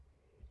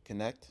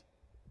Connect.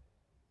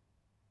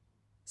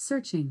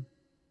 Searching.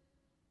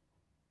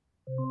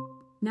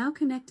 Now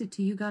connected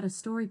to You Got a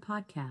Story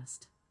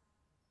podcast.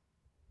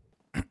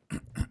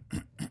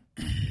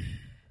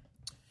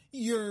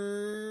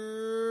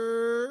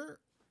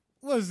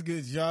 What's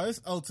good, y'all?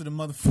 It's O to the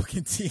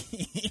motherfucking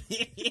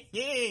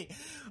T.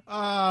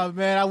 Oh,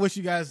 man, I wish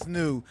you guys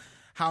knew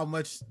how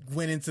much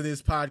went into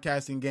this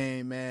podcasting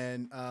game,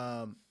 man.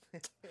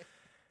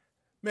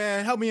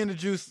 Man, help me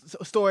introduce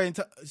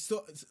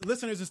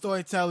listeners and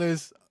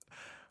storytellers.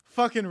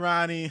 Fucking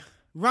Ronnie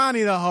the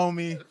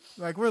homie.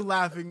 Like, we're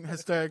laughing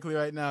hysterically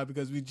right now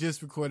because we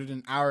just recorded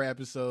an hour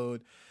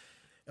episode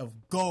of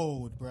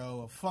gold,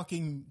 bro. A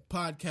fucking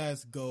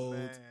podcast gold.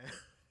 Man.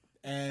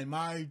 And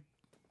my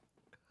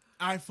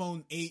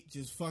iPhone 8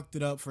 just fucked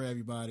it up for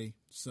everybody.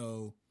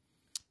 So,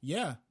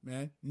 yeah,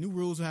 man. New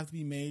rules will have to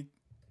be made.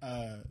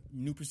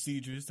 New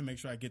procedures to make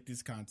sure I get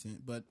this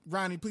content. But,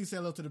 Ronnie, please say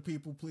hello to the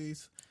people,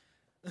 please.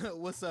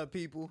 What's up,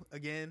 people?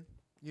 Again,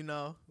 you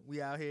know,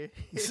 we out here.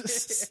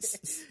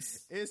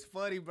 It's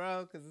funny,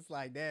 bro, because it's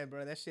like, damn,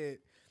 bro, that shit,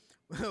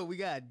 we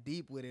got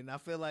deep with it. And I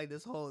feel like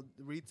this whole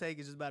retake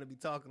is just about to be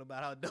talking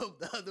about how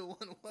dope the other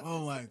one was.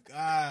 Oh, my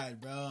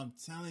God, bro. I'm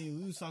telling you,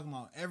 we was talking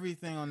about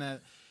everything on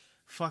that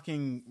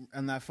fucking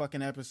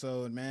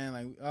episode, man.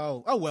 Like,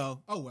 oh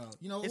well.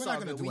 You know, it's we're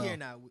not going to dwell.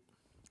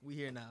 We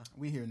here now.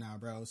 We here now,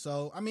 bro.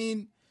 So, I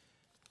mean,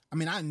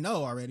 I know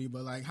already,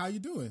 but, like, how you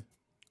doing?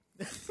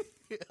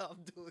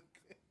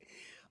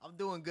 I'm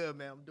doing good,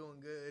 man. I'm doing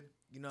good.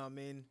 You know what I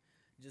mean?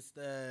 Just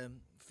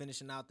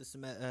finishing out the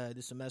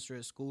semester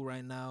at school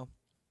right now.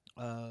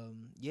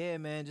 Yeah,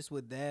 man. Just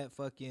with that,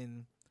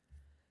 fucking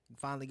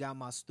finally got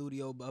my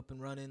studio up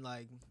and running,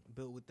 like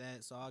built with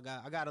that. So I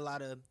got a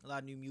lot of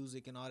new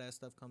music and all that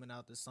stuff coming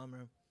out this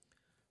summer.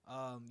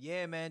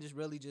 Yeah, man. Just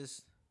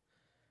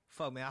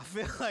fuck, man. I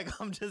feel like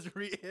I'm just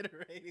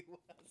reiterating what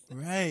I said.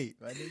 Right.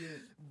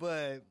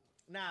 But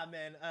nah,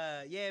 man.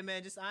 Yeah,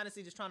 man. Just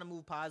honestly, just trying to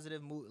move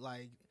positive,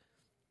 like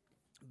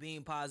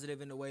being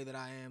positive in the way that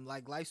I am.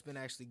 Like, life's been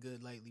actually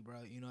good lately,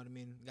 bro. You know what I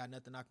mean? Got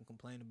nothing I can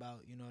complain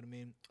about. You know what I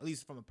mean? At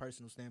least from a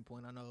personal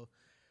standpoint. I know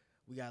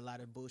we got a lot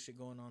of bullshit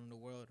going on in the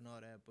world and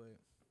all that, but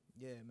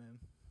yeah, man.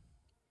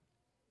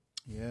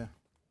 Yeah.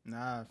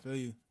 Nah, I feel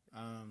you.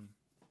 A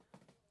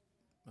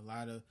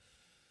lot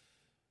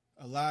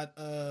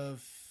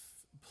of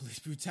police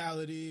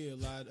brutality.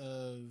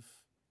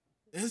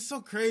 It's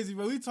so crazy,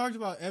 bro. We talked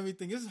about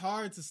everything. It's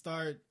hard to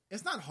start.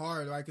 It's not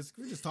hard, right? Because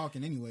we're just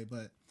talking anyway.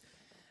 But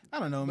I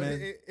don't know, man.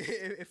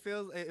 It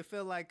feels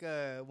like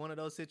one of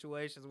those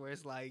situations where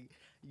it's like,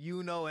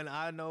 you know, and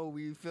I know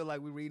we feel like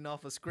we're reading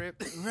off a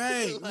script.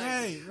 Right,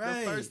 like,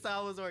 right. The first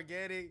time was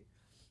organic.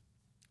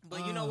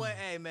 But you know what?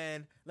 Hey,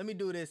 man, let me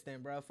do this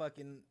then, bro.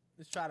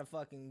 Let's try to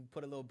fucking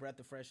put a little breath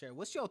of fresh air.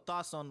 What's your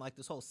thoughts on, like,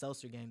 this whole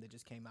seltzer game that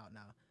just came out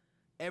now?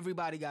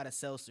 Everybody got a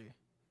seltzer.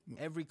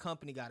 Every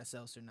company got a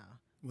seltzer now.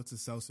 What's a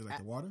seltzer? Like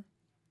the water?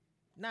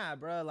 Nah,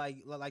 bro.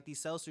 Like these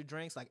seltzer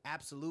drinks. Like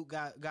Absolute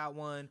got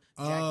one.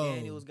 Jack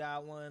Daniels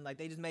got one. Like,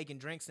 they just making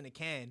drinks in a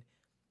can.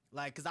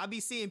 Like, cause I be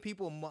seeing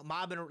people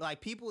mobbing, like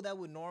people that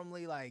would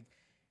normally like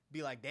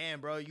be like, damn,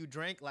 bro, you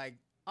drink. Like,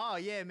 oh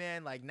yeah,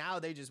 man. Like, now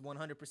they just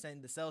 100%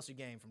 in the seltzer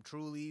game, from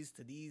Trulies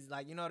to these.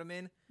 Like, you know what I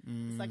mean?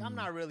 It's like, I'm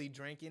not really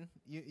drinking.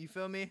 You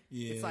feel me?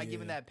 Yeah. It's like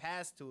giving that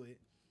pass to it.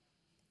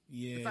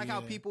 Yeah. It's like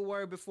how people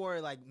were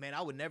before. Like, man,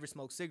 I would never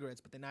smoke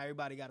cigarettes, but then now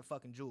everybody got a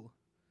fucking Juul.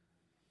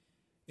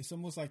 It's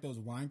almost like those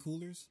wine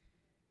coolers.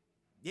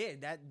 Yeah,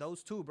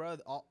 those two, bro.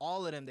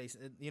 All of them,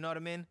 you know what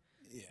I mean?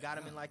 Yeah, got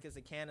them in like it's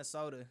a can of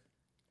soda.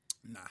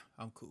 Nah,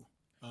 I'm cool.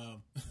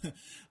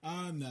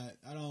 I'm not.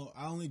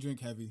 I only drink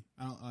heavy.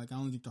 I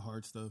only drink the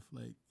hard stuff.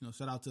 Like, you know,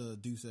 shout out to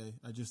Douce.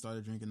 I just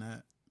started drinking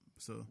that.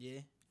 So yeah.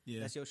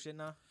 That's your shit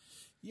now.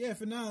 Yeah,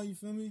 for now, you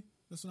feel me?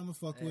 That's what I'm gonna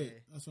fuck with.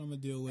 That's what I'm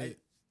gonna deal with.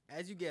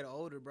 As you get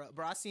older, bro,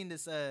 I seen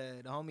this.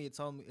 The homie had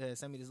told me,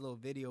 sent me this little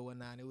video one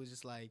night. And it was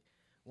just like,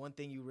 one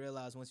thing you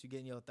realize once you get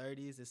in your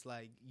 30s, it's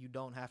like you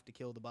don't have to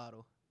kill the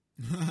bottle.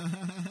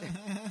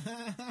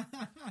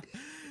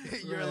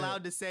 You're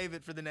allowed to save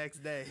it for the next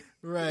day.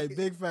 Right,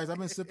 big facts. I've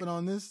been sipping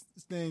on this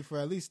thing for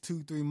at least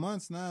 2-3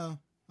 months now.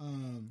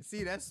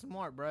 See, that's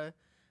smart, bro.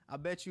 I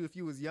bet you if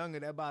you was younger,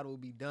 that bottle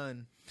would be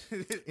done.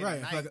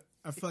 Right.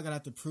 I feel like I'd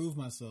have to prove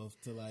myself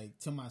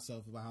to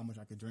myself about how much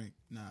I could drink.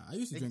 Nah, I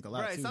used to drink a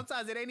lot, right, too.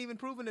 Sometimes it ain't even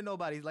proven to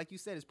nobody. Like you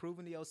said, it's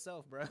proven to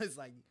yourself, bro. It's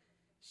like,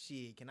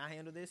 shit, can I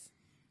handle this?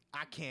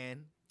 I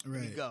can.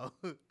 Right. You go.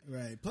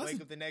 Right. Plus, wake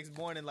up the next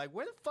morning like,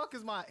 where the fuck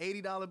is my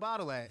 $80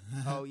 bottle at?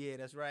 Oh, yeah,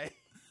 that's right.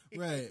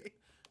 Right.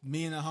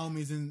 Me and the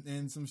homies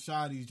and some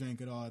shotties drank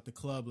it all at the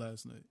club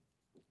last night.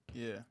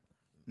 Yeah.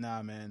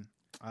 Nah, man.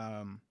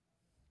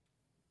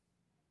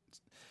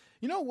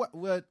 You know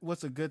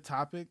what's a good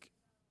topic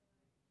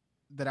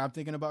that I'm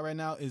thinking about right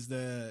now is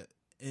this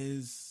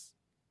is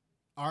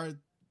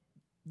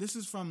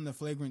from the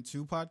Flagrant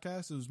 2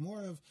 podcast. It was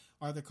more of,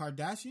 are the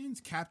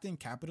Kardashians Captain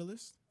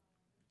Capitalist?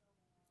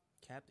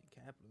 Captain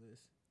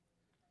Capitalist.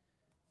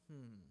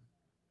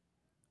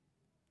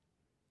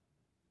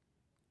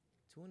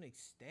 To an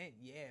extent,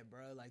 yeah,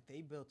 bro. Like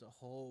they built a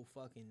whole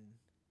fucking.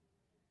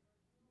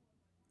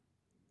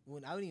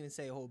 Well, I wouldn't even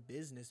say a whole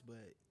business, but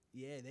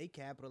yeah, they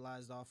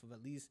capitalized off of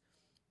at least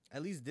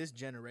this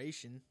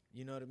generation.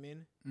 You know what I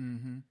mean?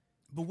 Mm-hmm.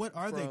 But what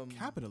are From- they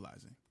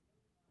capitalizing?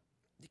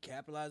 They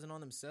capitalizing on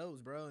themselves,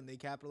 bro, and they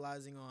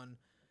capitalizing on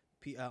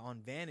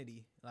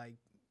vanity. Like,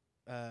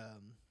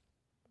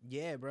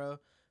 yeah, bro.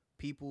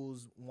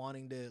 People's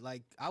wanting to,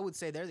 like, I would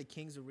say they're the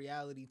kings of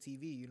reality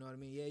TV. You know what I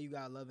mean? Yeah, you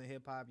got Love and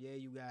Hip Hop. Yeah,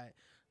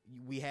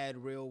 we had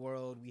Real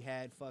World. We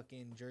had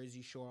fucking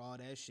Jersey Shore, all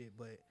that shit.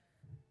 But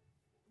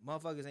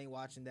motherfuckers ain't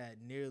watching that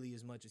nearly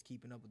as much as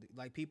Keeping Up with it.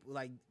 Like,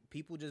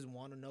 people just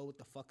want to know what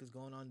the fuck is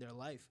going on in their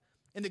life.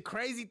 And the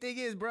crazy thing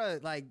is, bro,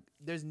 like,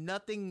 there's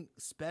nothing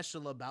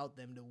special about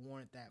them to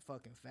warrant that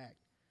fucking fact.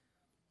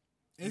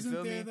 You Isn't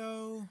feel there me?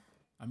 though?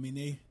 I mean,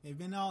 they've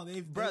been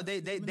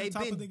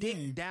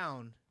dicked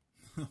down.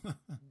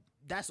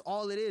 That's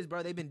all it is,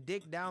 bro. They've been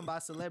dicked down by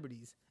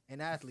celebrities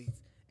and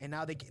athletes, and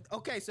now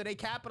so they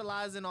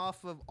capitalizing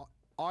off of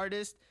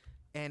artist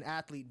and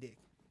athlete dick.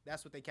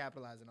 That's what they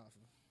capitalizing off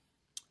of.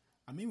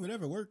 I mean,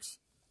 whatever works.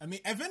 I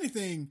mean, if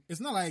anything,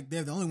 it's not like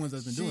they're the only ones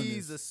that's been doing this.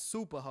 She's a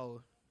super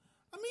hoe.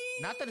 I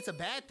mean, Not that it's a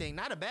bad thing,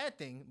 not a bad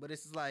thing, but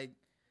it's just like,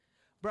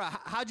 bro,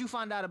 how'd you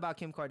find out about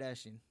Kim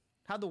Kardashian?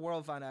 How'd the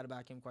world find out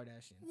about Kim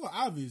Kardashian? well,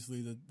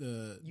 obviously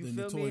the You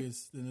feel me?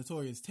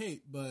 notorious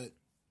tape, but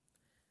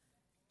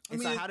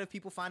And so how did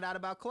people find out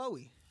about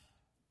Khloe?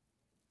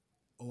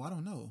 I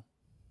don't know.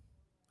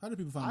 How do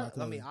people find out? I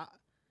Khloe? mean,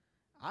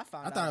 I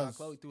found out thought it about was-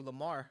 Khloe through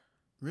Lamar.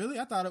 Really?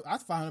 I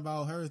found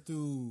about her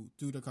through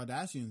the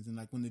Kardashians, and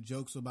like when the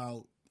jokes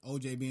about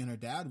OJ being her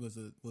dad was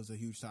a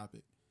huge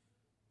topic.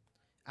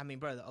 I mean,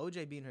 bro, the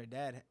OJ being her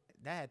dad,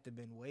 that had to have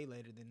been way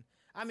later than.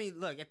 I mean,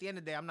 look, at the end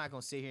of the day, I'm not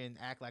gonna sit here and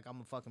act like I'm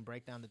gonna fucking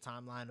break down the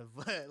timeline of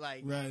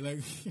like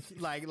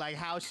Right, like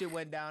how shit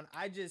went down.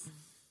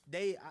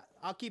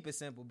 I'll keep it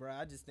simple, bro.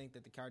 I just think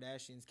that the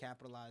Kardashians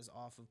capitalize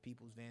off of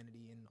people's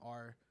vanity and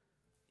our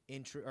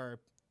or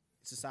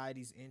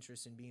society's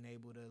interest in being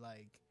able to,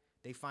 like,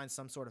 they find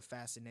some sort of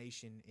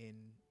fascination in,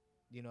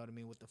 you know what I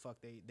mean, what the fuck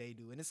they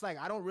do. And it's like,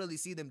 I don't really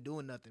see them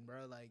doing nothing,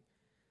 bro. Like,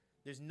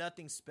 there's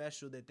nothing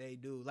special that they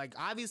do. Like,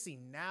 obviously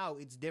now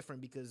it's different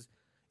because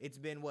it's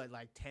been what,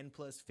 like 10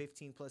 plus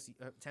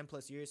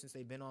years since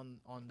they've been on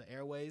the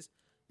airways,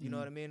 you know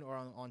what I mean, or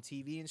on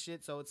TV and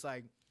shit. So it's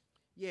like,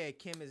 yeah,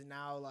 Kim is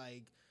now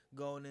like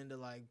going into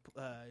like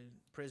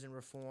prison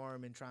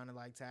reform and trying to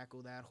like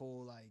tackle that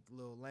whole like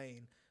little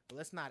lane. But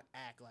let's not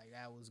act like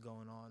that was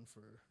going on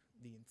for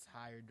the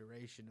entire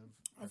duration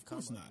of Of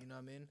course come up, not. you know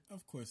what I mean?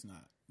 Of course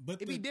not. But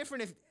It'd be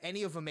different if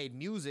any of them made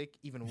music,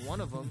 even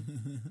one of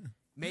them.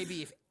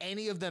 Maybe if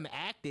any of them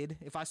acted,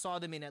 if I saw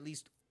them in at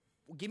least,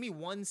 give me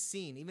one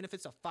scene, even if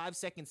it's a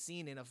 5-second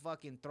scene in a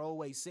fucking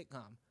throwaway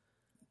sitcom.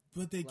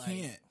 But they Like-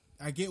 can't.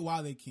 I get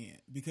why they can't.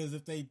 Because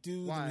if they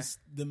do, Why?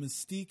 the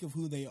mystique of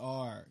who they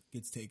are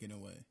gets taken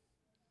away.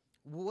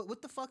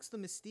 What the fuck's the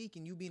mystique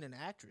in you being an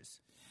actress?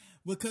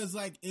 Because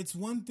like it's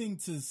one thing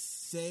to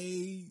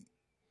say,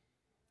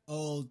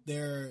 oh,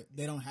 they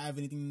don't have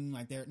anything,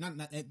 like they're not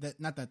that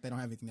they don't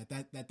have anything,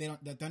 that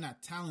they're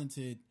not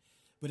talented,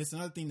 but it's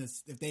another thing that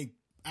if they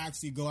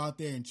actually go out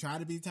there and try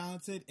to be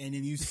talented, and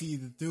then you see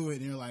through it,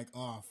 and you're like,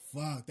 oh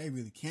fuck, they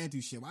really can't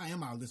do shit. Why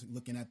am I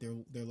looking at their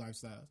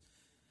lifestyles?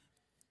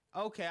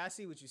 Okay, I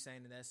see what you're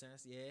saying in that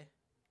sense, yeah.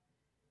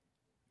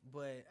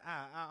 But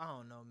I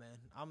don't know, man.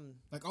 I'm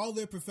Like all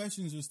their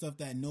professions are stuff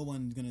that no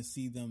one's gonna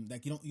see them.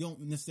 Like you don't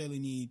necessarily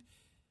need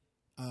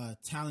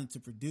talent to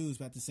produce,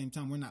 but at the same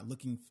time, we're not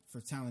looking for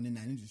talent in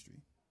that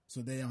industry,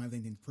 so they don't have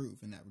anything to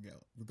prove in that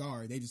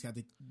regard. They just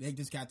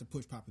got to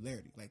push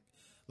popularity.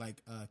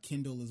 Like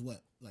Kindle is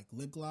what, like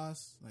lip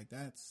gloss, like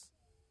that's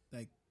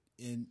like,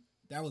 and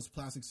that was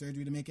plastic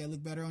surgery to make it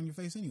look better on your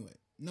face anyway.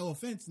 No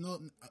offense,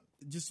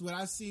 just what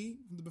I see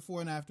the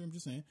before and after. I'm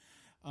just saying.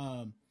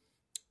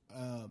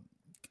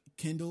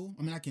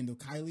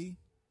 Kylie,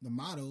 the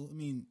model, I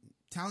mean,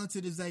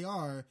 talented as they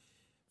are,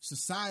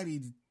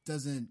 society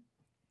doesn't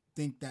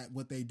think that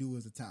what they do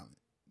is a talent.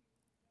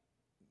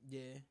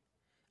 yeah.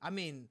 I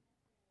mean,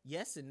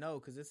 yes and no,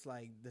 because it's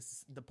like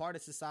the part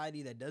of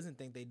society that doesn't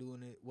think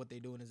what they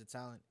doing is a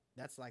talent.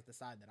 That's like the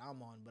side that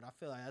I'm on, but I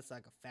feel like that's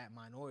like a fat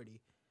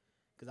minority.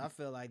 Because I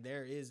feel like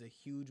there is a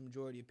huge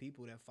majority of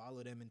people that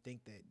follow them and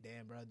think that,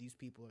 damn, bro, these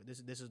people are this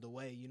is the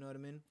way. You know what I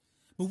mean?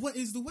 But what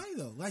is the way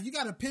though? Like you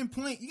got to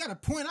pinpoint, you got to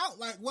point out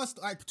like what's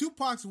like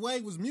Tupac's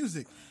way was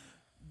music.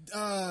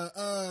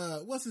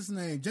 What's his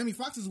name? Jamie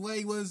Foxx's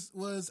way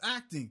was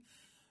acting.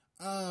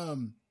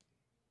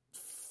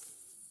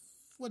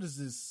 What is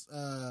this?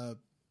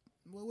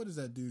 What is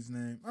that dude's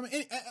name? I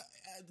mean,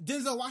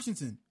 Denzel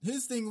Washington.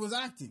 His thing was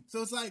acting.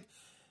 So it's like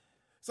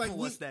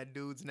What's that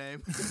dude's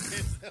name?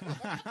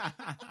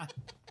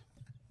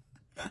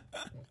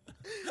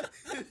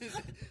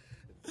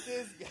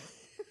 This guy.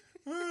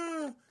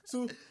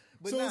 so.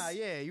 But so nah, it's-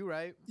 yeah, you're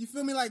right. You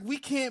feel me? Like we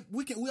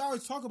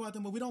always talk about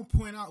them, but we don't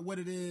point out what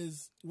it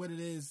is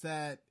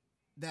that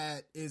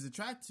is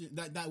attracted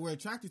that we're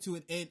attracted to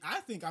it. And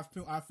I think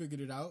I figured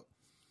it out.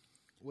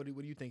 What do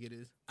you think it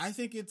is? I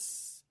think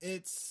it's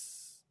the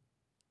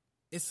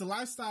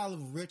lifestyle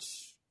of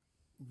rich,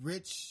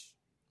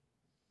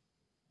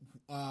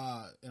 and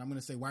I'm going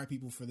to say white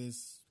people for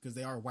this because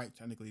they are white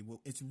technically. Well,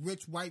 it's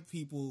rich white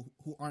people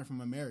who aren't from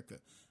America.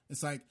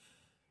 It's like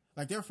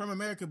they're from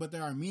America, but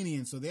they're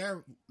Armenian, so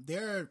their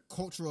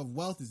culture of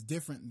wealth is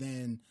different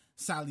than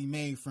Sally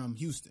Mae from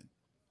Houston.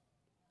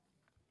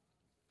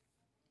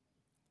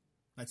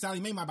 Like Sally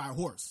Mae might buy a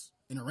horse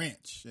and a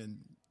ranch, and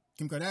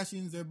Kim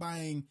Kardashians, they're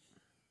buying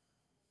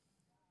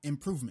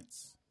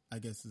improvements, I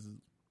guess is,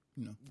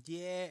 you know.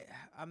 Yeah,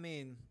 I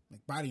mean,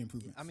 like body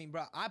improvements. I mean,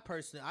 bro, I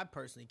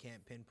personally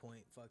can't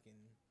pinpoint fucking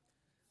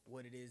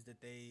what it is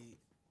that they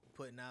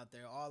putting out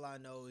there. All I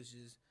know is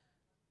just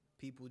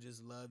people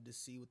just love to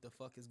see what the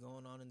fuck is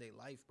going on in their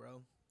life,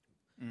 bro.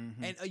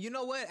 Mm-hmm. And you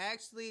know what?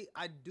 Actually,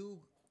 I do.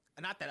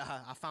 Not that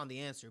I found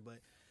the answer, but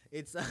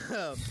it's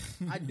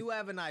I do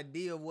have an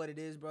idea of what it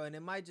is, bro. And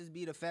it might just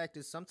be the fact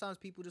that sometimes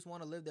people just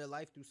want to live their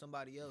life through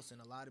somebody else, and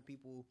a lot of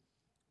people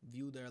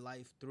view their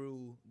life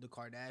through the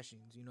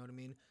Kardashians. You know what I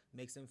mean?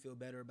 Makes them feel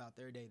better about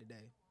their day to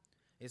day.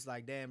 It's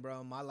like, damn,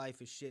 bro, my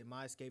life is shit.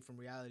 My escape from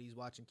reality is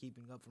watching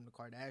Keeping Up from the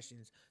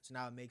Kardashians. So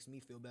now it makes me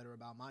feel better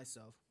about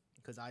myself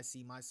because I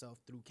see myself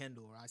through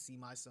Kendall or I see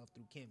myself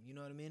through Kim. You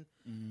know what I mean?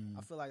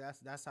 I feel like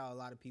that's how a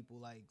lot of people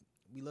like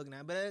be looking at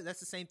it. But that's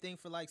the same thing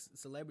for like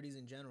celebrities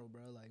in general,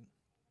 bro. Like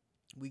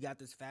we got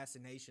this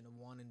fascination of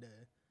wanting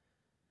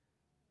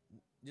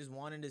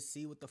to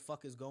see what the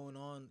fuck is going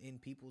on in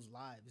people's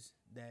lives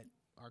that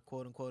are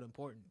quote unquote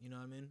important. You know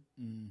what I mean?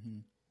 Mm-hmm.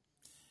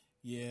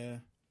 Yeah.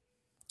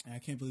 I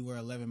can't believe we're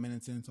 11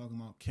 minutes in talking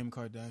about Kim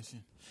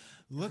Kardashian.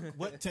 Look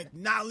what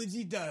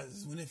technology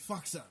does when it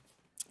fucks up.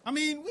 I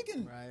mean, we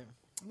can. Right.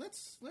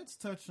 Let's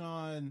touch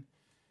on,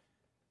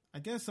 I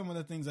guess, some of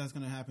the things that's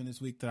going to happen this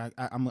week that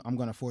I'm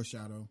going to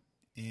foreshadow,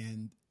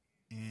 and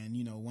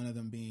you know, one of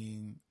them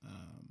being,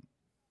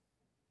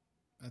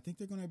 I think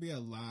they're going to be a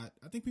lot.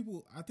 I think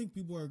people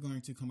are going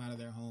to come out of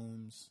their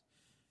homes,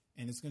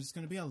 and it's just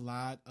going to be a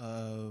lot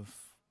of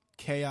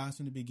chaos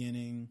in the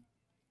beginning.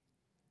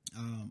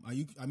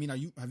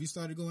 Have you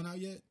started going out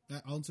yet?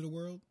 Out into the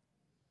world?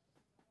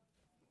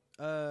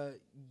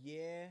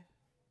 Yeah.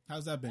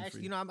 How's that been? Actually, for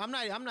you? you know, I'm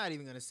not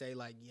even gonna say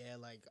like, yeah,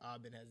 like bro,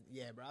 I've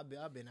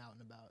been out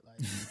and about,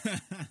 like,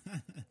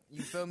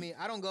 you feel me?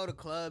 I don't go to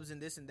clubs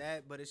and this and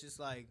that, but it's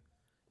just like,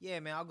 yeah,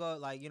 man, I'll go,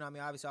 like, you know what I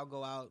mean? Obviously, I'll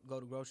go out, go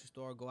to the grocery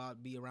store, go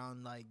out, be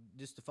around, like,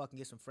 just to fucking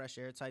get some fresh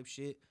air type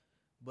shit,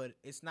 but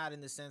it's not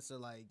in the sense of,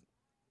 like,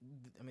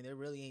 I mean, there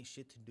really ain't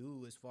shit to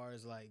do as far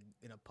as, like,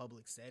 in a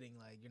public setting.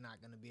 Like, you're not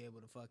going to be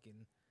able to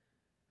fucking,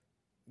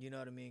 you know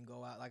what I mean,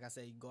 go out. Like I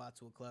say, you go out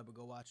to a club or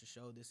go watch a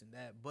show, this and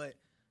that. But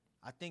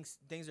I think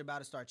things are about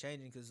to start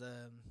changing because,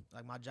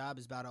 like, my job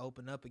is about to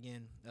open up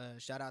again.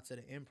 Shout out to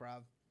the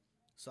Improv.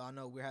 So I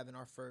know we're having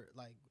our first,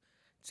 like,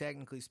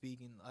 technically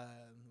speaking,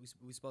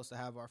 we're supposed to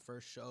have our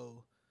first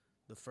show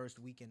the first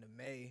weekend of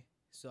May.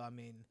 So, I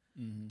mean,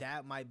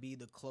 that might be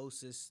the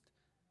closest.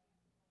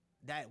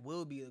 That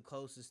will be the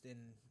closest in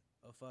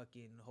a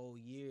fucking whole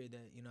year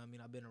that, you know what I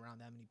mean, I've been around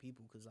that many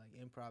people because, like,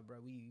 Improv, bro,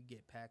 you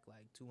get packed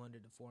like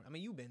 200 to 400. I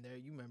mean, you've been there.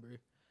 You remember.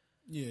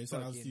 Yeah,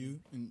 shout out to you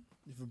and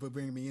for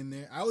bringing me in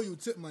there. I owe you a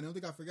tip money. I don't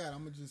think I forgot.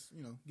 I'm going to just,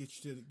 you know,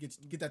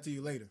 get that to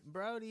you later.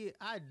 Brody,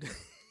 I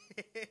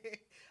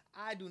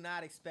do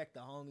not expect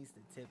the homies to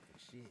tip for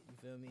shit. You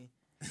feel me?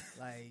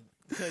 Like,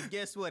 because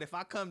guess what? If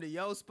I come to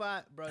your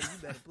spot, bro, you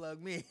better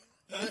plug me.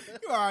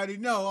 You already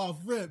know off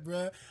rip,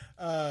 bro.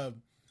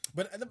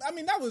 But I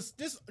mean, that was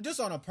just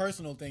on a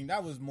personal thing.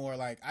 That was more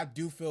like I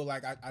do feel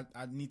like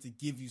I need to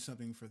give you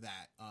something for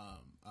that.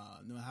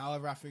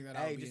 However, I figure that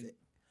out.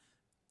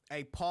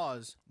 Hey,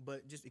 pause,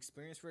 but just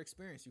experience for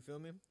experience. You feel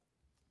me?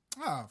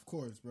 Ah, of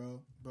course,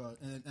 bro.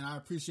 And I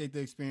appreciate the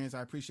experience.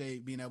 I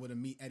appreciate being able to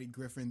meet Eddie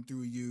Griffin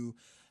through you.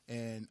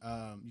 And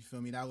you feel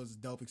me? That was a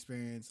dope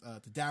experience.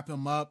 To dap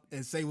him up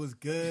and say what's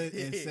good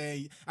and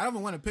say I don't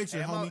even want a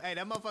picture, homie. Hey,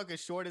 that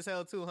motherfucker's short as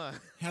hell too, huh?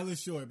 Hella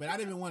short, but I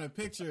didn't even want a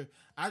picture.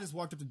 I just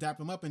walked up to dap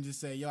him up and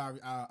just say, "Yo,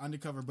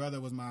 Undercover Brother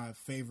was my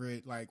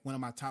favorite, like one of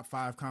my top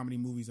 5 comedy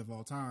movies of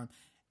all time."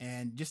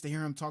 And just to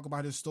hear him talk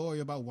about his story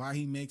about why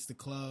he makes the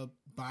club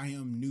buy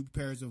him new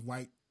pairs of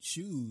white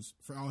shoes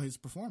for all his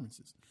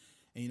performances.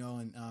 And, you know,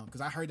 and because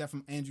I heard that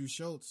from Andrew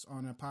Schultz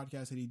on a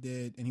podcast that he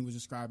did, and he was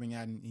describing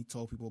that, and he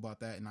told people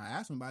about that, and I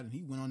asked him about it, and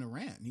he went on a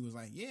rant, and he was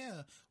like,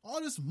 yeah,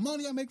 all this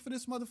money I make for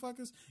this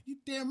motherfuckers, you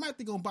damn right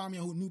they gonna buy me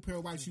a new pair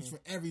of white shoes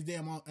for every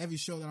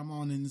show that I'm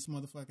on in this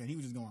motherfucker. And he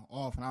was just going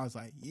off, and I was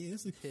like, yeah,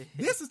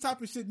 this is type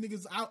of shit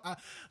niggas I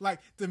like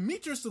to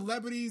meet your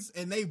celebrities,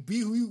 and they be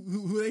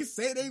who they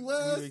say they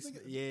was.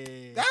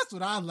 Yeah, that's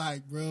what I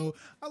like, bro.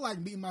 I like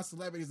meeting my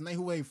celebrities, and they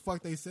who they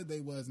fuck they said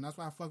they was, and that's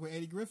why I fuck with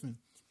Eddie Griffin.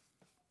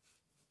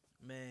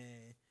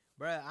 Man,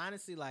 bro,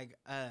 honestly, like,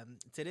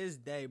 to this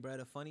day, bro,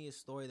 the funniest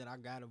story that I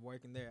got of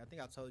working there, I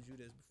think I told you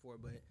this before,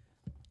 but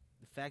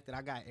the fact that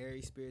I got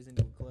Aries Spears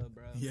into a club,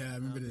 bro. Yeah, I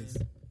remember this.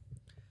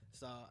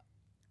 So,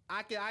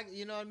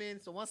 you know what I mean?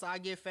 So once I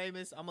get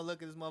famous, I'm gonna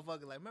look at this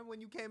motherfucker like, remember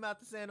when you came out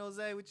to San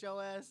Jose with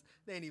your ass?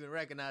 They didn't even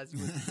recognize you.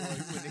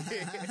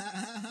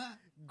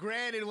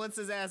 Granted, once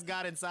his ass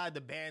got inside,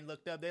 the band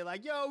looked up. They're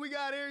like, yo, we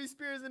got Aries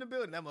Spears in the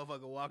building. That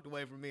motherfucker walked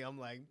away from me. I'm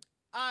like,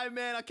 all right,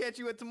 man, I'll catch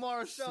you at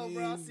tomorrow's show,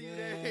 bro. I'll see you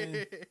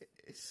there.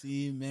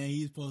 See, man,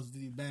 he's supposed to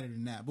do better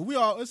than that. But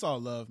it's all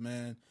love,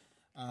 man.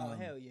 Oh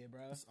hell yeah, bro!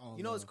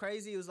 You know what's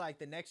crazy? It was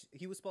like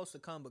he was supposed to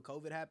come, but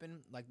COVID happened.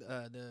 Like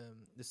the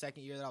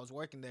second year that I was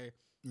working there,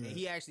 and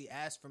he actually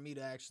asked for me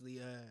to actually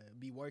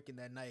be working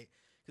that night.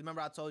 Because remember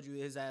I told you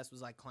his ass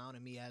was like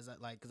clowning me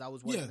because I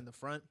was working in the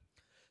front,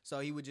 so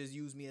he would just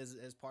use me as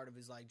part of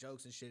his like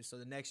jokes and shit. So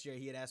the next year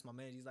he had asked my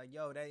manager, he's like,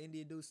 "Yo, that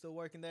Indian dude still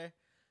working there?"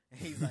 And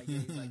he's like,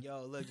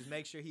 yo, look, just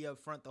make sure he up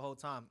front the whole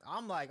time.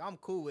 I'm like, I'm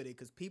cool with it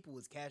because people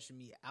was cashing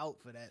me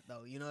out for that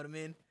though. You know what I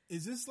mean?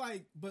 Is this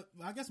like? But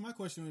I guess my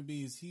question would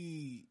be: Is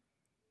he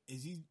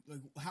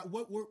like?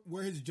 What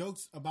were his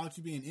jokes about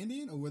you being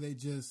Indian, or were they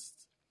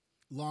just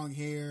long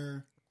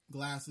hair,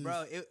 glasses?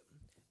 Bro,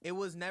 it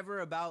was never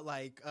about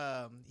like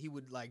he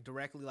would like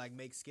directly like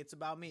make skits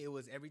about me. It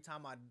was every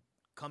time I'd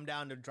come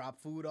down to drop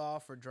food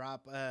off or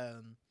drop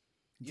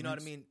you know what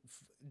I mean,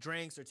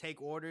 drinks or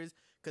take orders.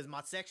 Because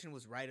my section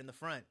was right in the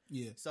front.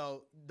 Yeah.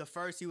 So the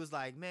first he was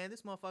like, man,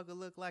 this motherfucker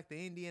looked like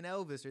the Indian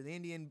Elvis or the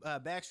Indian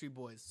Backstreet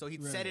Boys. So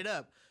he'd set it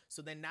up.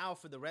 So then now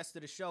for the rest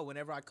of the show,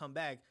 whenever I come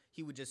back,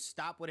 he would just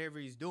stop whatever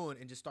he's doing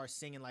and just start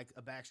singing like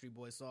a Backstreet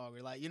Boys song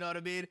or like, you know what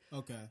I mean?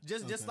 Okay.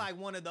 Just like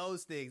one of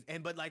those things.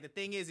 But like the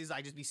thing is, he's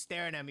like just be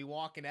staring at me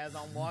walking as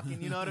I'm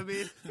walking. You know what I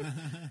mean?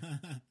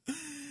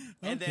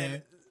 And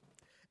then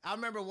I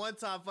remember one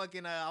time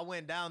fucking I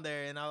went down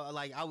there and I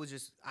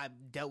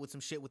dealt with some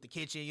shit with the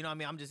kitchen, you know what I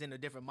mean? I'm just in a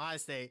different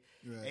mind state.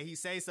 Right. And he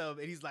says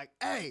something and he's like,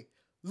 hey,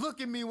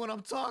 look at me when I'm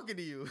talking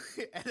to you.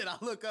 And then I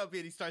look up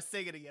and he starts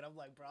singing again. I'm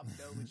like, bro, I'm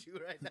done with you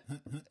right now.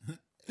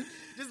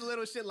 Just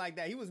little shit like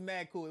that. He was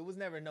mad cool. It was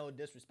never no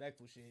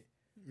disrespectful shit.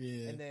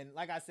 Yeah. And then,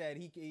 like I said,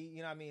 he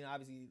you know what I mean?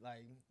 Obviously,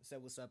 like,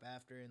 said what's up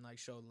after and, like,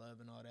 showed love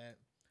and all that.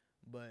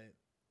 But,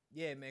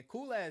 yeah, man,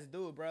 cool ass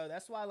dude, bro.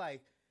 That's why,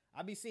 like,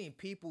 I be seeing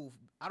people,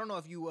 I don't know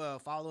if you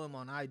follow him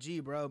on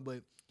IG, bro, but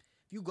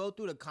if you go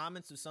through the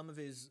comments of some of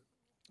his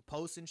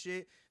posts and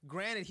shit,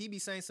 granted, he be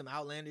saying some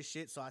outlandish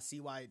shit, so I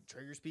see why it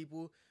triggers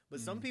people,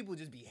 but some people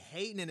just be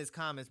hating in his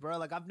comments, bro.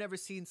 Like, I've never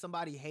seen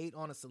somebody hate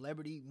on a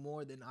celebrity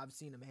more than I've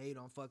seen him hate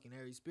on fucking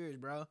Aries Spears,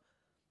 bro.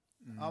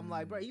 I'm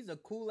like, bro, he's a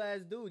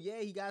cool-ass dude.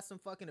 Yeah, he got some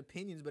fucking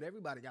opinions, but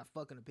everybody got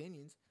fucking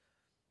opinions.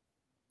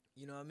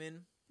 You know what I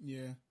mean?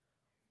 Yeah.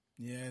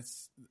 Yeah,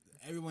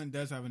 everyone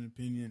does have an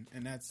opinion,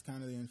 and that's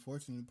kind of the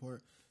unfortunate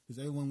part, because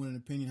everyone with an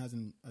opinion has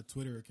a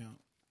Twitter account.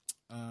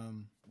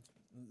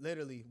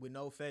 Literally, with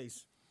no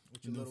face,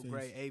 with your little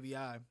gray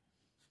ABI.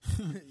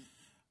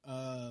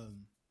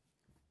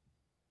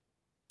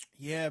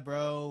 Yeah,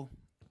 bro.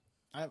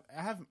 I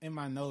have in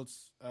my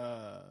notes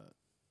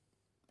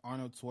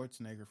Arnold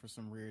Schwarzenegger for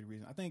some weird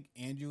reason. I think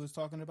Andrew was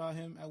talking about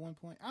him at one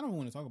point. I don't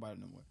want to talk about it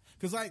no more,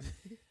 because like.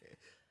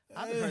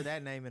 I haven't heard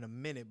that name in a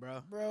minute,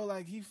 bro. Bro,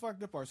 like, he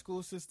fucked up our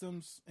school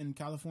systems in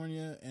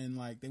California, and,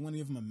 like, they want to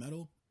give him a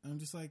medal. And I'm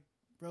just like,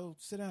 bro,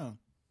 sit down.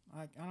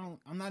 Like,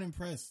 I'm not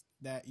impressed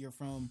that you're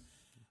from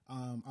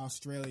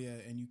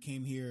Australia and you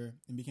came here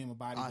and became a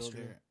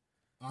bodybuilder.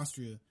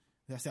 Austria.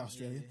 Did I say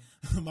Australia?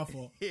 Yeah. My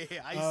fault. Yeah,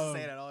 I used to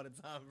say that all the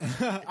time,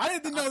 bro. I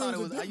didn't know it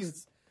was a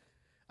difference.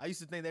 I used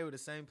to think they were the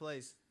same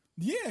place.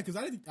 Yeah, because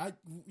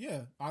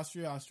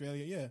Austria,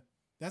 Australia, yeah.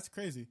 That's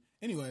crazy.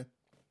 Anyway.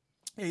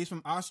 Yeah, he's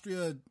from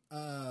Austria.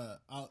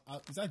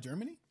 Is that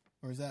Germany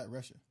or is that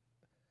Russia?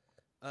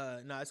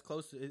 No, it's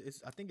close.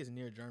 I think it's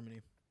near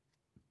Germany.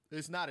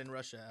 It's not in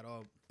Russia at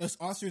all.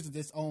 Austria's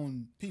its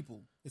own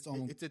people. Its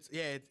own.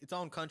 It's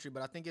own country,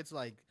 but I think it's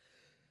like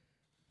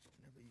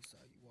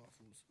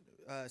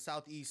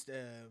southeast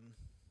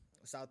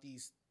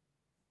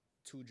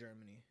to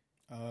Germany.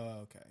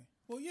 Okay.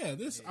 Well, yeah,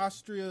 this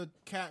Austria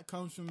cat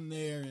comes from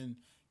there and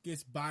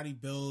gets body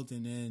built,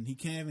 and then he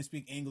can't even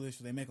speak English,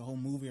 so they make a whole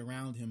movie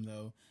around him,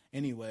 though.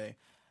 Anyway,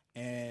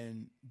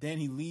 and then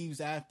he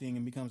leaves acting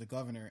and becomes a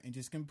governor and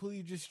just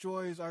completely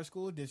destroys our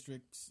school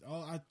districts.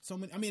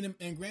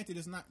 And granted,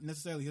 it's not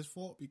necessarily his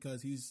fault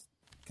because he's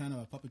kind of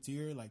a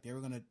puppeteer. Like, they were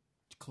going to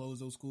close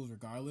those schools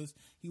regardless.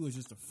 He was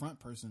just a front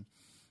person,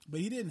 but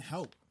he didn't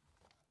help.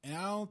 And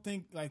I don't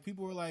think, like,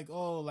 people were like,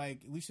 oh, like,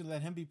 we should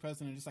let him be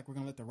president just like we're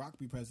going to let The Rock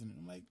be president.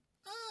 I'm like,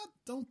 I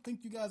don't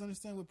think you guys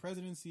understand what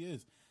presidency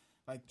is.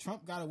 Like,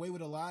 Trump got away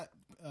with a lot.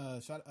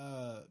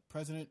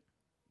 President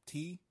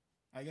T,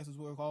 I guess is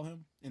what we'll call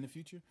him in the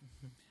future.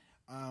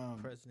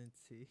 President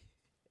T.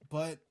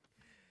 But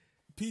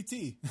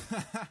PT.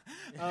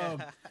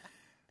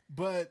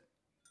 But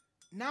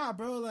nah,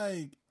 bro,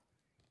 like,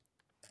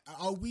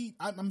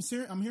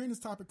 I'm hearing this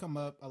topic come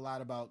up a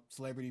lot about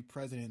celebrity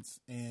presidents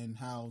and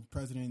how the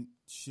president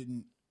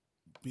shouldn't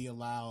be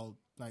allowed,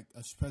 like,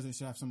 a president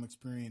should have some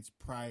experience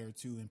prior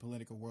to in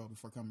political world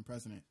before becoming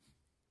president.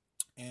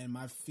 And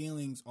my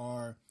feelings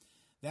are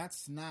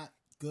that's not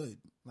good.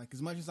 Like,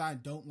 as much as I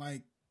don't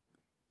like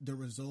the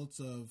results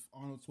of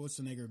Arnold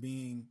Schwarzenegger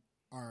being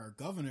our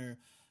governor,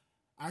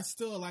 I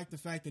still like the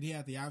fact that he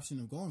had the option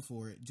of going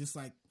for it, just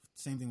like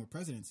same thing with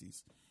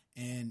presidencies.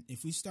 And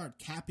if we start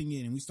capping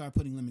it and we start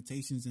putting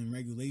limitations and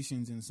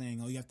regulations and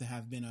saying, oh, you have to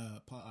have been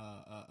a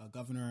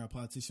governor, a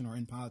politician, or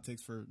in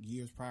politics for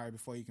years prior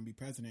before you can be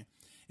president,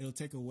 it'll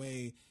take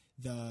away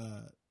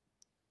the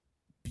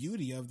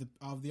beauty of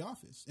the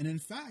office. And in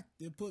fact,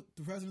 it put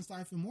the president's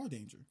life in more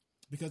danger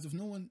because if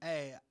no one...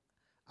 Hey,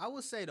 I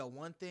would say the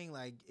one thing,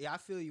 like, I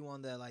feel you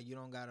on that, like, you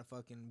don't gotta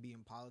fucking be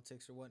in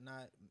politics or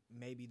whatnot.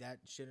 Maybe that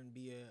shouldn't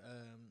be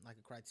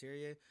a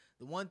criteria.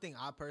 The one thing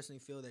I personally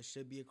feel that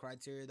should be a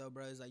criteria though,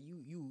 bro, is like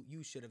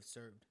you should have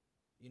served.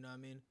 You know what I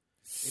mean?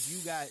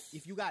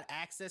 If you got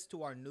access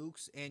to our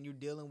nukes and you're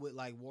dealing with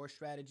like war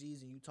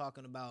strategies and you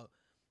talking about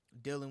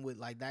dealing with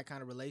like that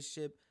kind of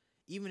relationship,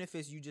 even if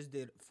it's you just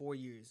did 4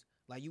 years,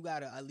 like you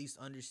gotta at least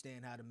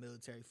understand how the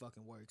military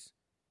fucking works.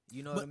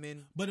 You know what I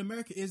mean? But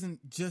America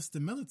isn't just the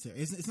military.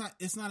 It's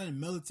not a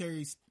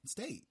military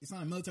state. It's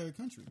not a military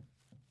country.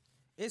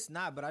 It's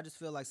not, but I just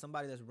feel like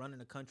somebody that's running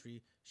a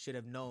country should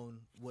have known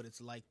what it's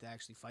like to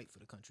actually fight for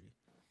the country.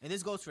 And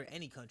this goes for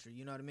any country,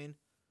 you know what I mean?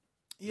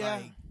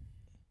 Yeah.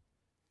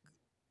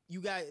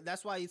 Like,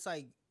 that's why it's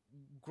like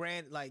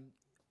like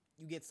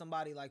you get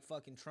somebody like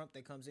fucking Trump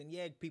that comes in.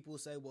 Yeah, people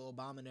say, well,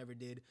 Obama never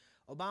did.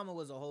 Obama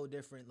was a whole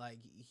different, like,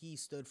 he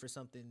stood for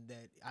something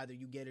that either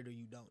you get it or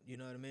you don't. You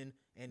know what I mean?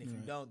 And if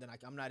you don't, then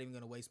I'm not even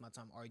going to waste my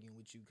time arguing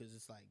with you because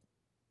it's like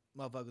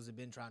motherfuckers have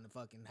been trying to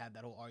fucking have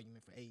that whole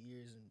argument for 8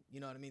 years. And you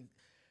know what I mean?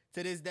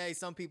 To this day,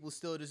 some people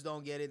still just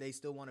don't get it. They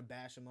still want to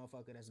bash a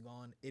motherfucker that's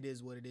gone. It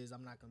is what it is.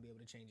 I'm not going to be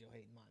able to change your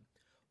hate in mind.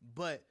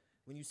 But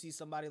when you see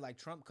somebody like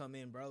Trump come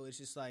in, bro, it's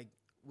just like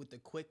with the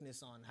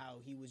quickness on how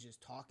he was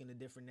just talking to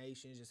different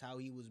nations, just how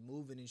he was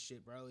moving and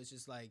shit, bro. It's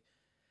just like,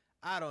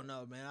 I don't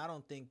know, man. I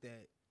don't think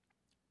that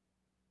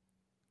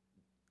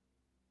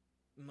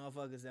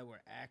motherfuckers that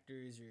were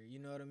actors or, you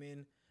know what I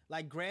mean?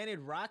 Like, granted,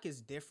 Rock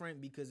is different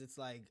because it's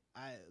like,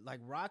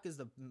 Rock is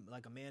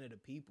like a man of the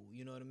people,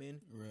 you know what I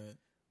mean? Right.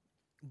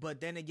 But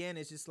then again,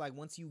 it's just like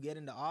once you get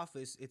into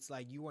office, it's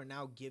like you are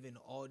now given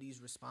all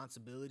these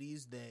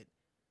responsibilities that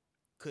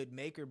could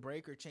make or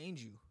break or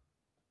change you.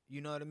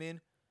 You know what I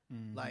mean?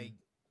 Mm-hmm. Like,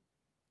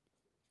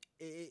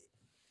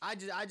 I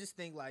just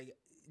think like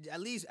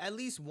at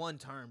least one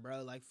term,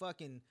 bro. Like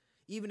fucking,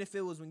 even if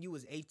it was when you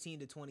was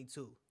 18 to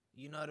 22,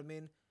 you know what I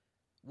mean?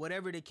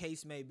 Whatever the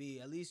case may be,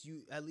 at least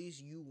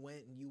you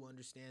went and you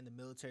understand the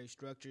military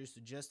structures.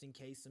 So just in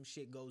case some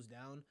shit goes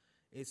down,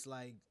 it's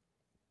like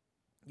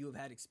you have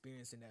had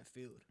experience in that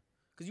field.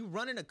 Because you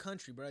running a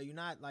country, bro. You're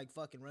not like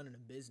fucking running a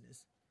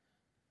business.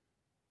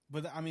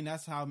 But I mean,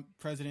 that's how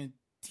President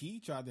T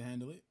tried to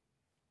handle it.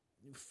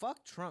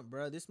 Fuck Trump,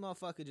 bro. This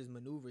motherfucker just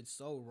maneuvered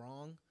so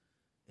wrong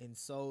and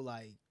so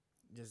like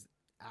just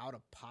out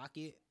of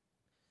pocket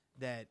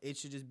that it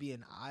should just be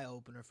an eye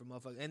opener for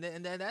motherfuckers. And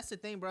then that's the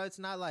thing, bro. It's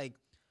not like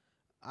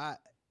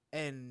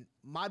and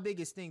my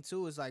biggest thing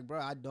too is like, bro,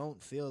 I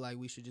don't feel like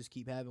we should just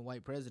keep having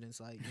white presidents.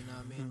 Like, you know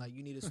what I mean? Like,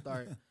 you need to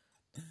start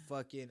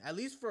fucking, at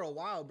least for a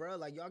while, bro.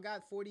 Like, y'all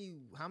got 40,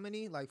 how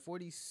many? Like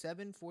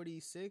 47,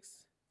 46?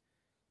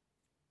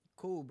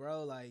 Cool,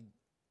 bro. Like,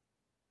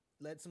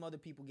 let some other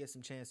people get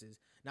some chances.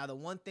 Now, the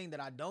one thing that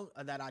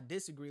I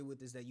disagree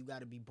with is that you got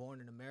to be born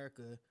in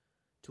America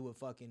to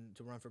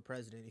run for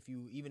president.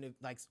 Even if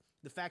like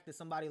the fact that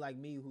somebody like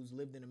me who's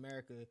lived in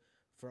America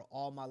for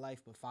all my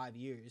life but 5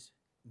 years,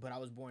 but I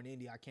was born in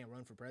India, I can't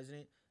run for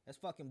president. That's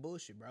fucking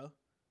bullshit, bro.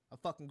 I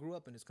fucking grew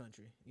up in this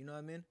country. You know what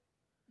I mean?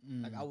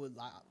 Like I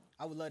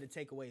would love to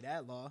take away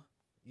that law.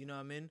 You know what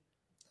I mean?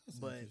 That's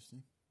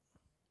interesting.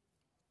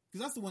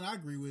 Because that's the one I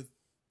agree with.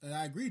 That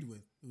I agreed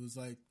with. It was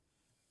like,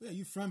 yeah,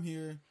 you from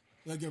here,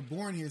 like you're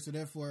born here, so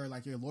therefore,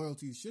 like your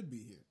loyalties should be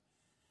here,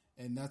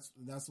 and that's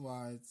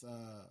why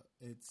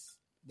it's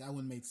that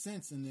one made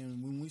sense. And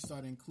then when we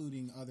start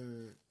including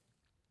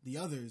the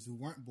others who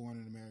weren't born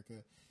in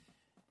America,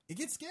 it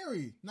gets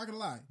scary. Not gonna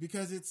lie,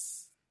 because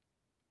it's.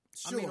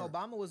 Sure, I mean,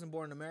 Obama wasn't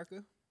born in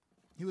America.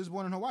 He was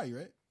born in Hawaii,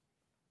 right?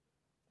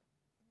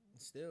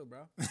 Still,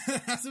 bro.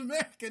 That's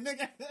America,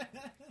 nigga.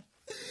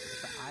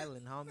 It's an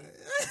island, homie.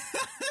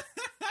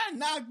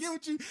 Nah,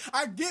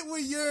 I get where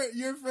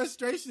your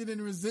frustration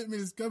and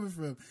resentment is coming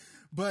from,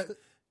 but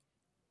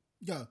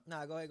go.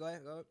 Nah, go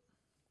ahead.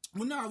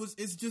 Well, no,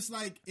 it's just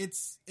like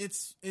it's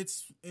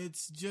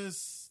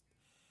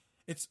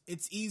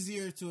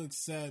easier to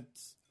accept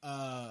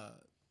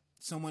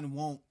someone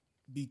won't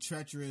be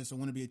treacherous or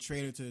want to be a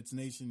traitor to its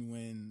nation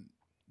when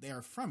they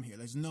are from here.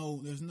 There's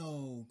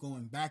no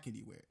going back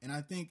anywhere, and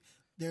I think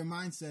their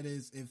mindset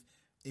is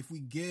if we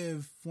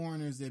give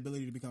foreigners the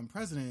ability to become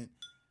president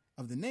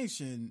of the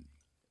nation,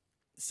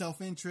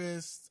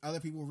 self-interest,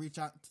 other people reach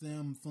out to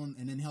them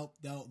and then help,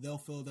 they'll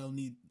feel they'll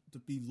need to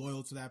be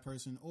loyal to that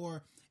person,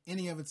 or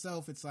any of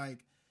itself. It's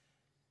like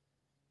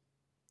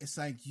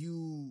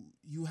you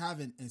have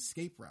an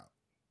escape route,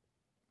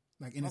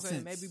 like in a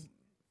sense.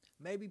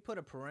 Maybe put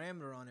a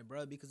parameter on it,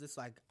 bro, because it's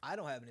like I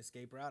don't have an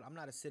escape route. I'm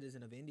not a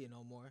citizen of India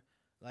no more.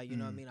 Like, you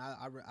know what I mean?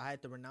 I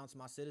had to renounce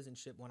my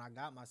citizenship when I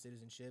got my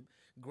citizenship.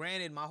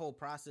 Granted, my whole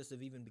process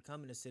of even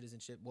becoming a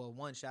citizenship, well,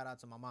 one, shout out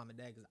to my mom and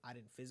dad because I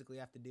didn't physically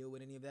have to deal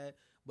with any of that.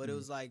 But it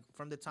was like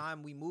from the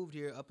time we moved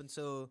here up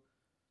until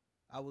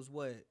I was,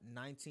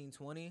 19,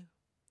 20?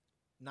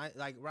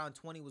 Like around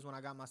 20 was when I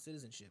got my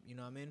citizenship. You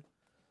know what I mean?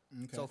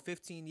 Okay. So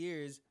 15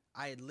 years,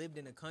 I had lived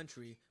in a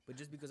country, but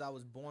just because I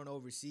was born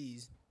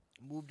overseas,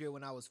 moved here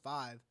when I was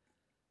 5,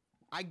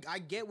 I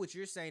get what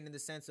you're saying in the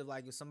sense of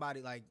like if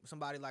somebody like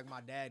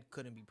my dad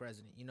couldn't be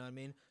president, you know what I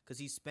mean? Because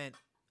he spent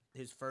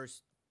his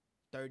first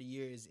 30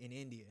 years in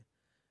India.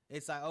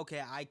 It's like,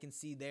 okay, I can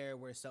see there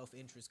where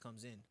self-interest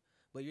comes in.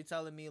 But you're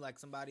telling me like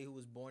somebody who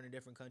was born in a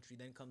different country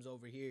then comes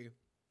over here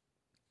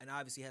and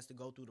obviously has to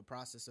go through the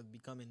process of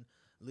becoming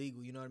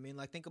legal, you know what I mean?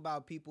 Like think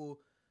about people,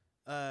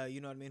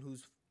 you know what I mean,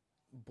 who's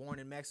born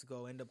in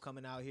Mexico, end up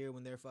coming out here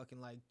when they're fucking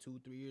like 2-3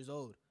 years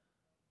old.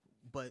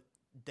 But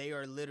they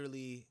are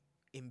literally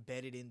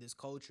embedded in this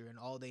culture and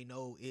all they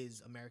know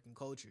is American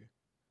culture.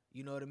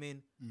 You know what I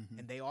mean? Mm-hmm.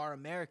 And they are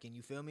American,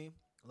 you feel me?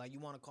 Like you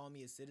want to call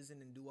me a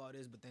citizen and do all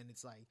this, but then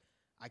it's like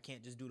I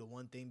can't just do the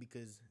one thing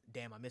because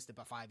damn, I missed it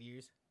by 5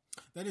 years.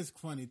 That is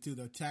funny too.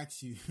 They'll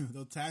tax you.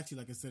 They'll tax you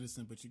like a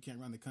citizen, but you can't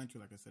run the country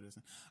like a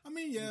citizen. I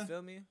mean, yeah. You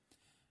feel me?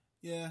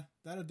 Yeah,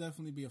 that'll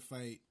definitely be a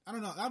fight. I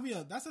don't know.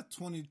 That's a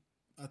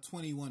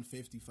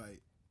 2150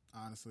 fight,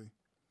 honestly.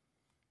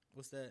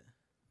 What's that?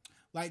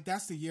 Like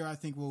that's the year I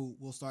think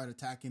we'll start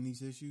attacking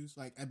these issues.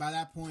 Like by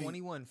that point,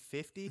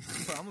 2150.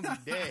 Bro, I'm gonna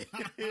be dead.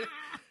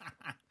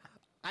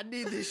 I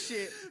need this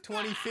shit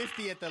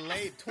 2050 at the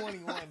late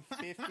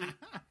 2150.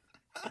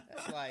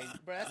 That's like,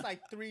 bro, that's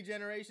like 3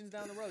 generations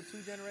down the road,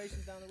 2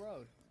 generations down the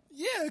road.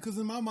 Yeah, because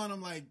in my mind,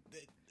 I'm like,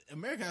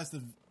 America has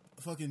to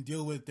fucking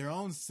deal with their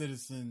own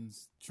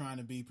citizens trying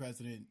to be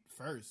president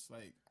first.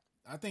 Like,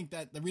 I think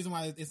that the reason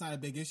why it's not a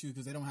big issue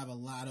because they don't have a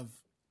lot of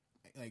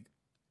like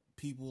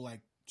people like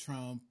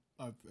Trump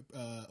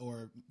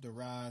or The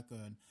Rock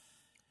or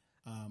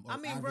I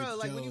mean, bro,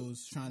 like when you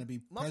trying to be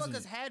motherfuckers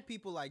president. had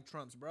people like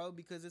Trump's, bro,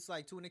 because it's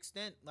like to an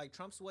extent, like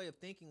Trump's way of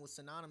thinking was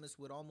synonymous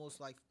with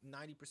almost like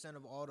 90%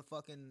 of all the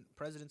fucking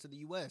presidents of the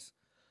U.S.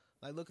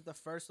 Like, look at the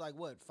first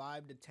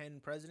 5 to 10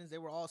 presidents; they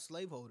were all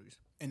slaveholders.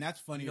 And that's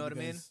funny, You know what I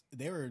because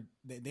they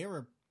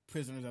were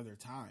prisoners of their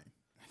time.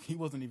 He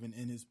wasn't even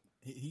in his.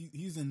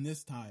 He's in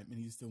this time, and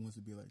he still wants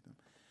to be like them.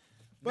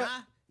 But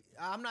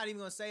I'm not even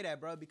gonna say that,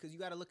 bro, because you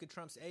got to look at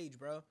Trump's age,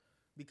 bro,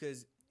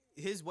 because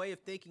his way of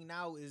thinking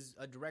now is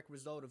a direct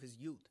result of his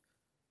youth.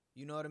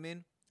 You know what I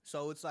mean?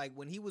 So it's like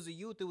when he was a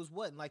youth, it was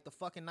what, in like the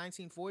fucking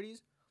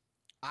 1940s?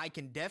 I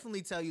can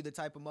definitely tell you the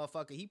type of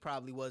motherfucker he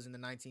probably was in the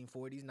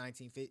 1940s,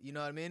 1950s. You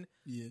know what I mean?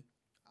 Yeah.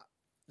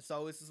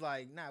 So it's just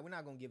like, nah, we're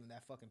not gonna give him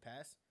that fucking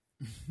pass.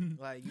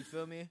 Like, you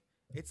feel me?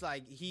 It's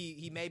like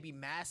he maybe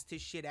masked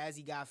his shit as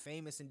he got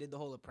famous and did the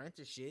whole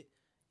Apprentice shit.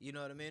 You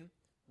know what I mean?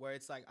 Where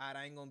it's like, I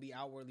ain't gonna be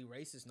outwardly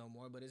racist no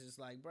more. But it's just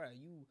like, bruh,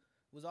 you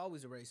was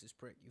always a racist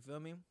prick. You feel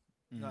me?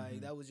 Mm-hmm.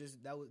 Like that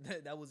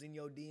was in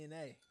your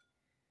DNA.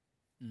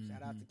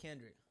 Shout out to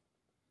Kendrick.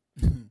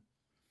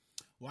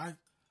 Well,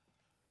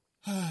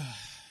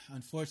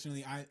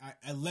 unfortunately, I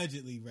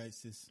allegedly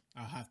racist.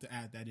 I'll have to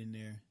add that in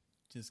there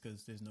just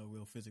because there's no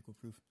real physical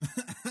proof.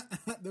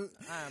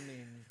 I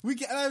mean, we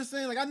can. I was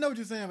saying, like, I know what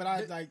you're saying,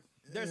 but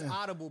there's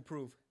audible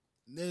proof.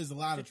 There's a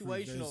lot of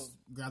proof. There's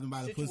grab them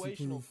by the pussy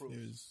proof. Proof.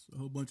 There's a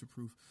whole bunch of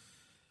proof.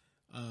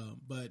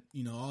 But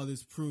you know, all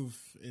this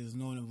proof is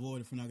null and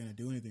void if we're not going to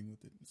do anything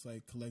with it. It's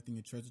like collecting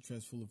a treasure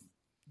chest full of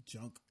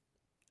junk,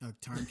 a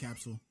time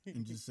capsule,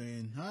 and just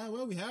saying, "Hi,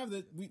 well, we have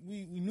that. We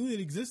knew it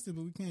existed,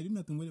 but we can't do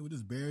nothing with it. We'll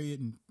just bury it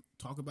and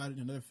talk about it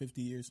in another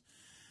 50 years."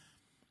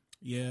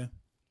 Yeah,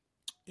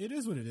 it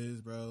is what it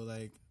is, bro.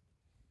 Like,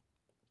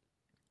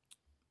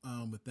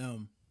 with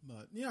them,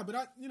 but yeah, but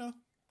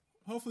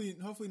hopefully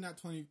not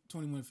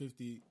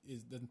 2150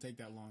 doesn't take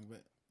that long,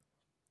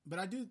 but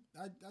I do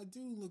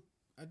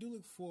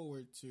look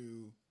forward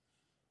to,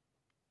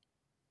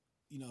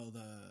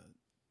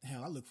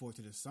 I look forward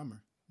to this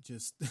summer.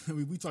 Just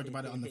we talked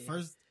about it on the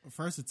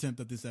first attempt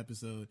of this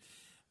episode,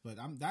 but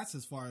that's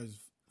as far as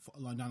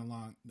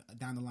down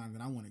the line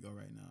that I want to go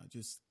right now.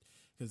 Just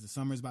because the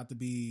summer's about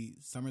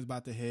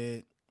to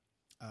hit.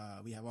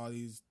 We have all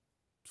these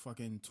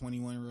fucking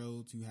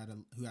 21-year-olds who had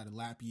a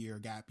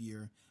gap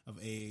year of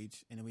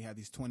age, and then we have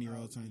these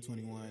 20-year-olds turning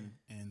 21,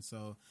 and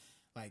so.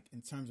 Like,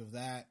 in terms of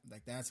that,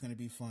 like, that's going to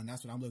be fun.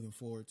 That's what I'm looking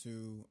forward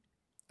to.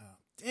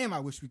 Damn, I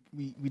wish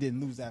we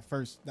didn't lose that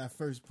first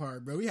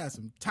part, bro. We had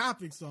some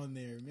topics on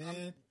there,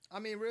 man. I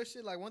mean, real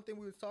shit, like, one thing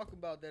we was talking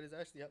about that is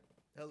actually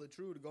hella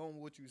true to go on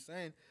with what you were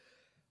saying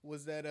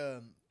was that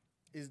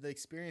is the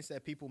experience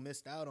that people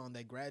missed out on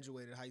that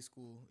graduated high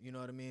school, you know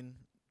what I mean,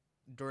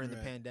 during the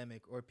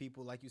pandemic, or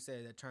people, like you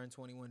said, that turned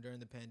 21 during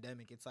the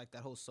pandemic. It's like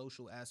that whole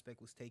social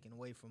aspect was taken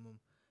away from them,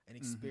 an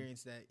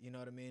experience that, you know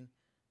what I mean,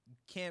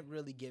 can't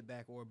really get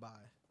back or buy.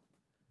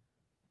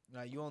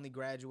 Like, you only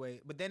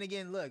graduate. But then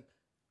again, look,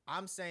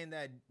 I'm saying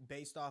that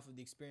based off of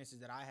the experiences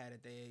that I had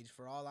at their age.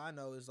 For all I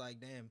know, is like,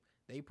 damn,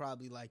 they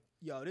probably like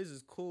yo, this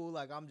is cool.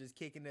 Like, I'm just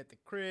kicking at the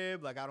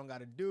crib. Like, I don't got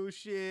to do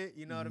shit.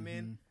 You know what I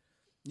mean?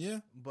 Yeah.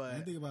 But I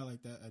didn't think about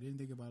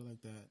it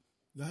like that.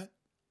 Go ahead.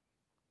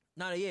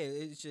 no, yeah,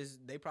 it's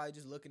just they probably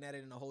just looking at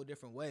it in a whole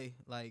different way.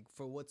 Like,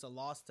 for what's a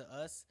loss to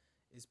us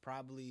is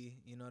probably,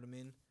 you know what I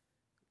mean,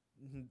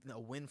 a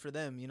win for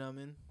them. You know what I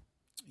mean?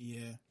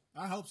 Yeah,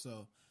 I hope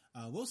so.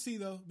 We'll see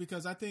though,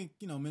 because I think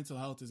mental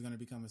health is going to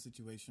become a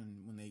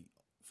situation when they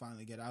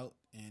finally get out,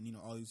 and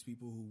all these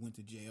people who went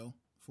to jail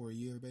for a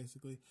year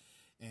basically,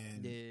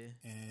 and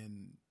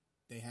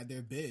they had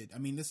their bid. I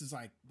mean, this is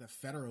like the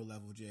federal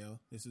level jail.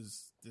 This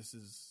is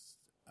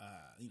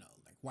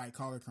like white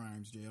collar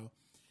crimes jail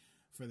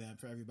for them,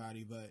 for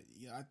everybody. But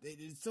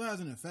it still has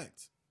an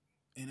effect,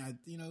 and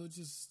it's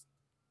just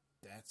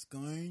that's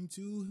going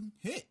to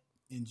hit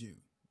in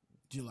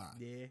July.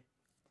 Yeah.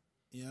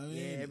 You know what I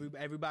mean?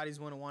 Everybody's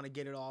want to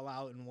get it all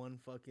out in 1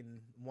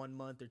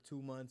 month or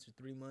 2 months or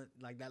 3 months,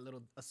 like that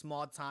a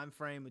small time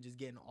frame of just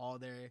getting all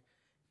their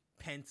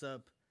pent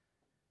up,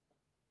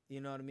 you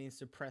know what I mean,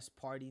 suppressed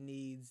party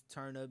needs,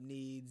 turn up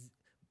needs,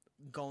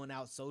 going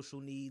out social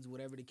needs,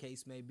 whatever the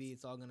case may be.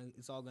 It's all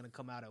gonna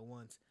come out at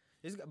once.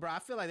 Bro, I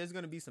feel like there's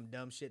gonna be some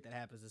dumb shit that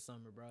happens this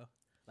summer, bro.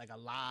 Like a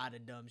lot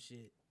of dumb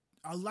shit.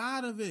 A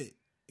lot of it,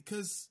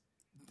 because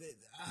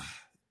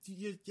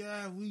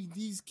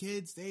these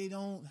kids, they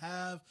don't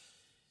have.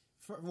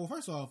 Well,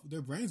 first off,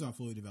 their brains aren't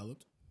fully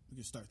developed. We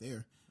can start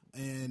there,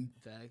 and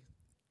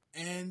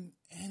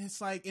it's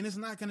like, and it's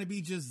not going to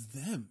be just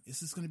them. It's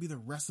just going to be the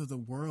rest of the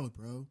world,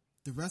 bro.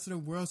 The rest of the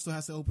world still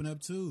has to open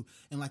up too,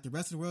 and like the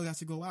rest of the world has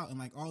to go out, and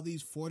like all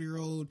these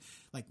 40-year-old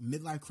like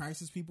midlife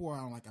crisis people are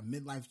on like a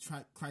midlife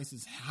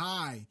crisis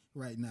high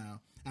right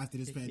now after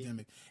this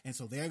pandemic, and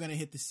so they're going to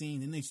hit the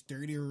scene. And these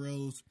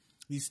 30-year-olds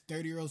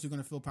who are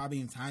going to feel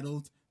probably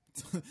entitled.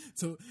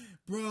 So,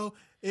 bro,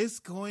 it's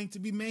going to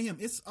be mayhem.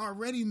 It's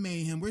already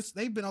mayhem.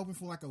 They've been open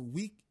for like a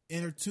week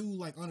or two,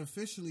 like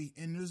unofficially,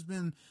 and there's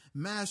been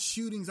mass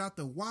shootings out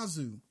the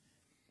wazoo.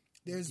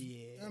 There's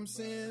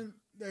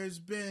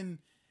been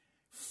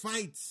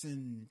fights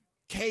and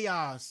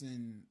chaos,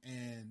 and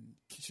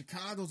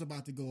Chicago's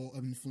about to go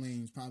up in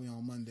flames probably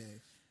on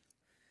Monday.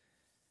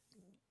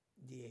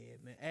 Yeah,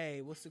 man.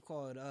 Hey, what's it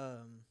called?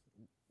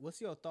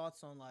 What's your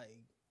thoughts on like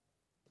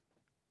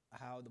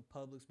how the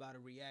public's about to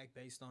react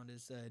based on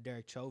this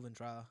Derek Chauvin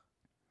trial?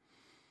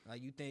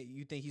 Like, you think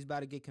he's about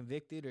to get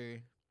convicted,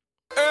 or?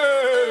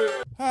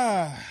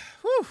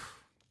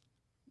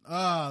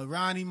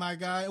 Ronnie, my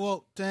guy.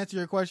 Well, to answer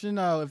your question,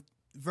 if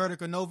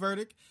verdict or no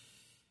verdict,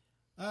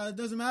 it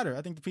doesn't matter.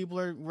 I think the people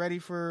are ready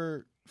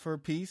for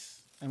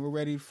peace, and we're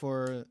ready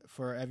for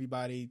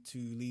everybody to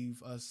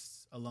leave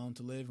us alone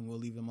to live, and we'll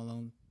leave them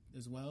alone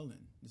as well.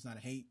 And it's not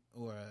a hate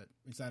or a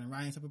Inside and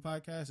Ryan type of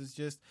podcast. It's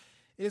just,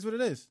 it is what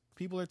it is.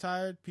 People are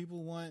tired.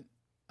 People want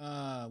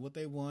what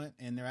they want,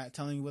 and they're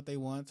telling you what they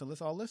want. So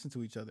let's all listen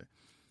to each other.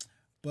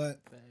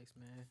 But thanks,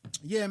 man.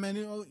 Yeah, man.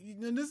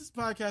 This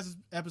podcast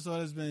episode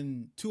has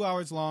been 2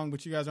 hours long,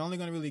 but you guys are only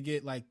going to really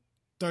get like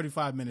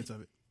 35 minutes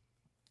of it.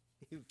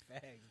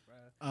 Facts,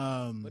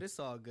 bro. But it's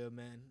all good,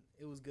 man.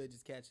 It was good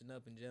just catching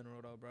up in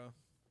general, though, bro.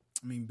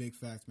 I mean, big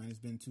facts, man. It's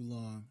been too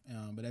long.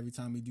 But every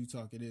time we do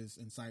talk, it is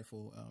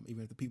insightful,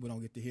 even if the people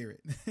don't get to hear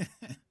it.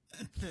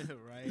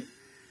 Right.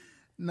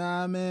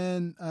 Nah,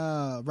 man.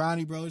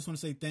 Ronnie, bro, I just want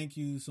to say thank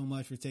you so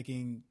much for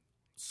taking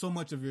so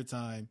much of your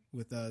time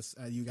with us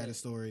at You Got a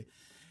Story,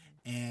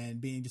 and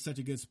being just such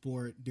a good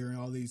sport during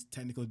all these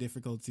technical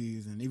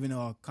difficulties. And even though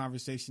our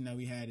conversation that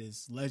we had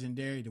is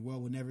legendary, the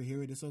world will never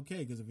hear it. It's okay,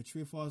 because if a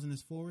tree falls in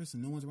this forest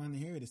and no one's around to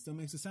hear it, it still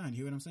makes a sound.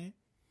 You hear what I'm saying?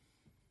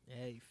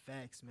 Hey,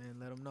 facts, man.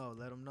 Let them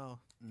know.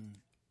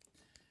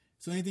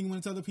 So anything you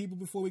want to tell the people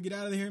before we get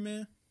out of here,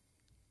 man?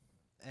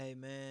 Hey,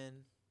 man.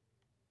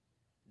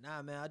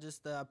 Nah, man, I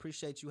just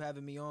appreciate you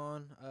having me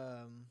on.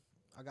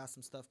 I got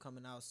some stuff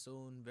coming out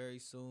soon, very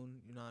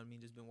soon. You know what I mean?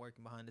 Just been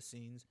working behind the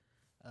scenes.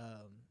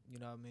 You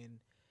know what I mean?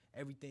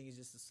 Everything is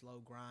just a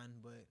slow grind,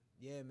 but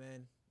yeah,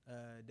 man,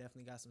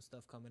 definitely got some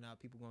stuff coming out.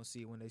 People gonna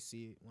see it when they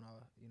see it, you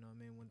know what I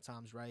mean, when the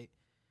time's right.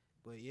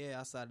 But yeah,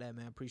 outside that,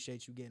 man,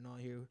 appreciate you getting on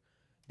here.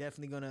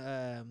 Definitely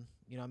gonna,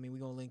 you know what I mean, we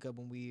gonna link up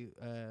when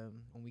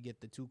we get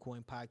the 2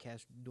 Coin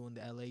podcast doing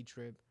the LA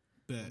trip.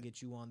 We'll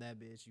get you on that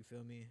bitch, you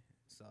feel me?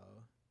 So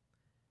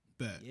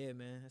yeah,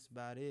 man, that's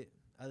about it.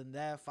 Other than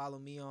that, follow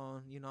me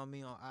on, you know what I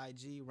mean, on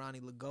IG, Ronnie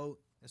Legoat.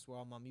 That's where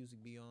all my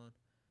music be on.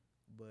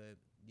 But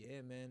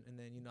yeah, man. And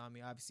then, you know what I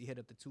mean, obviously hit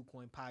up the 2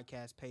 Coin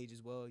podcast page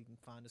as well. You can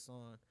find us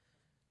on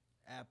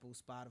Apple,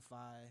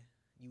 Spotify,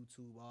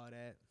 YouTube, all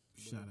that.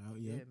 Shout out,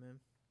 yeah, man.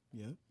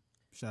 Yep.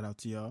 Shout out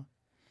to y'all.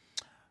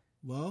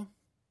 Well,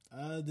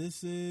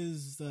 this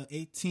is the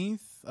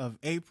 18th of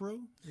April.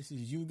 This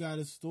is You Got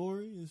a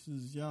Story. This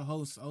is your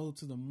host, O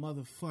to the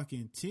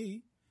motherfucking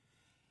T.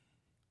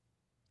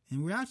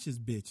 And we're out this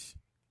bitch.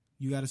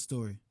 You Got a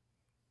Story.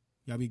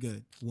 Y'all be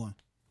good. 1.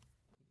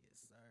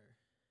 Yes, sir.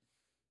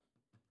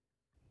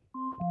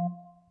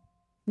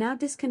 Now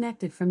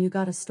disconnected from You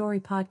Got a Story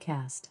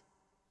podcast.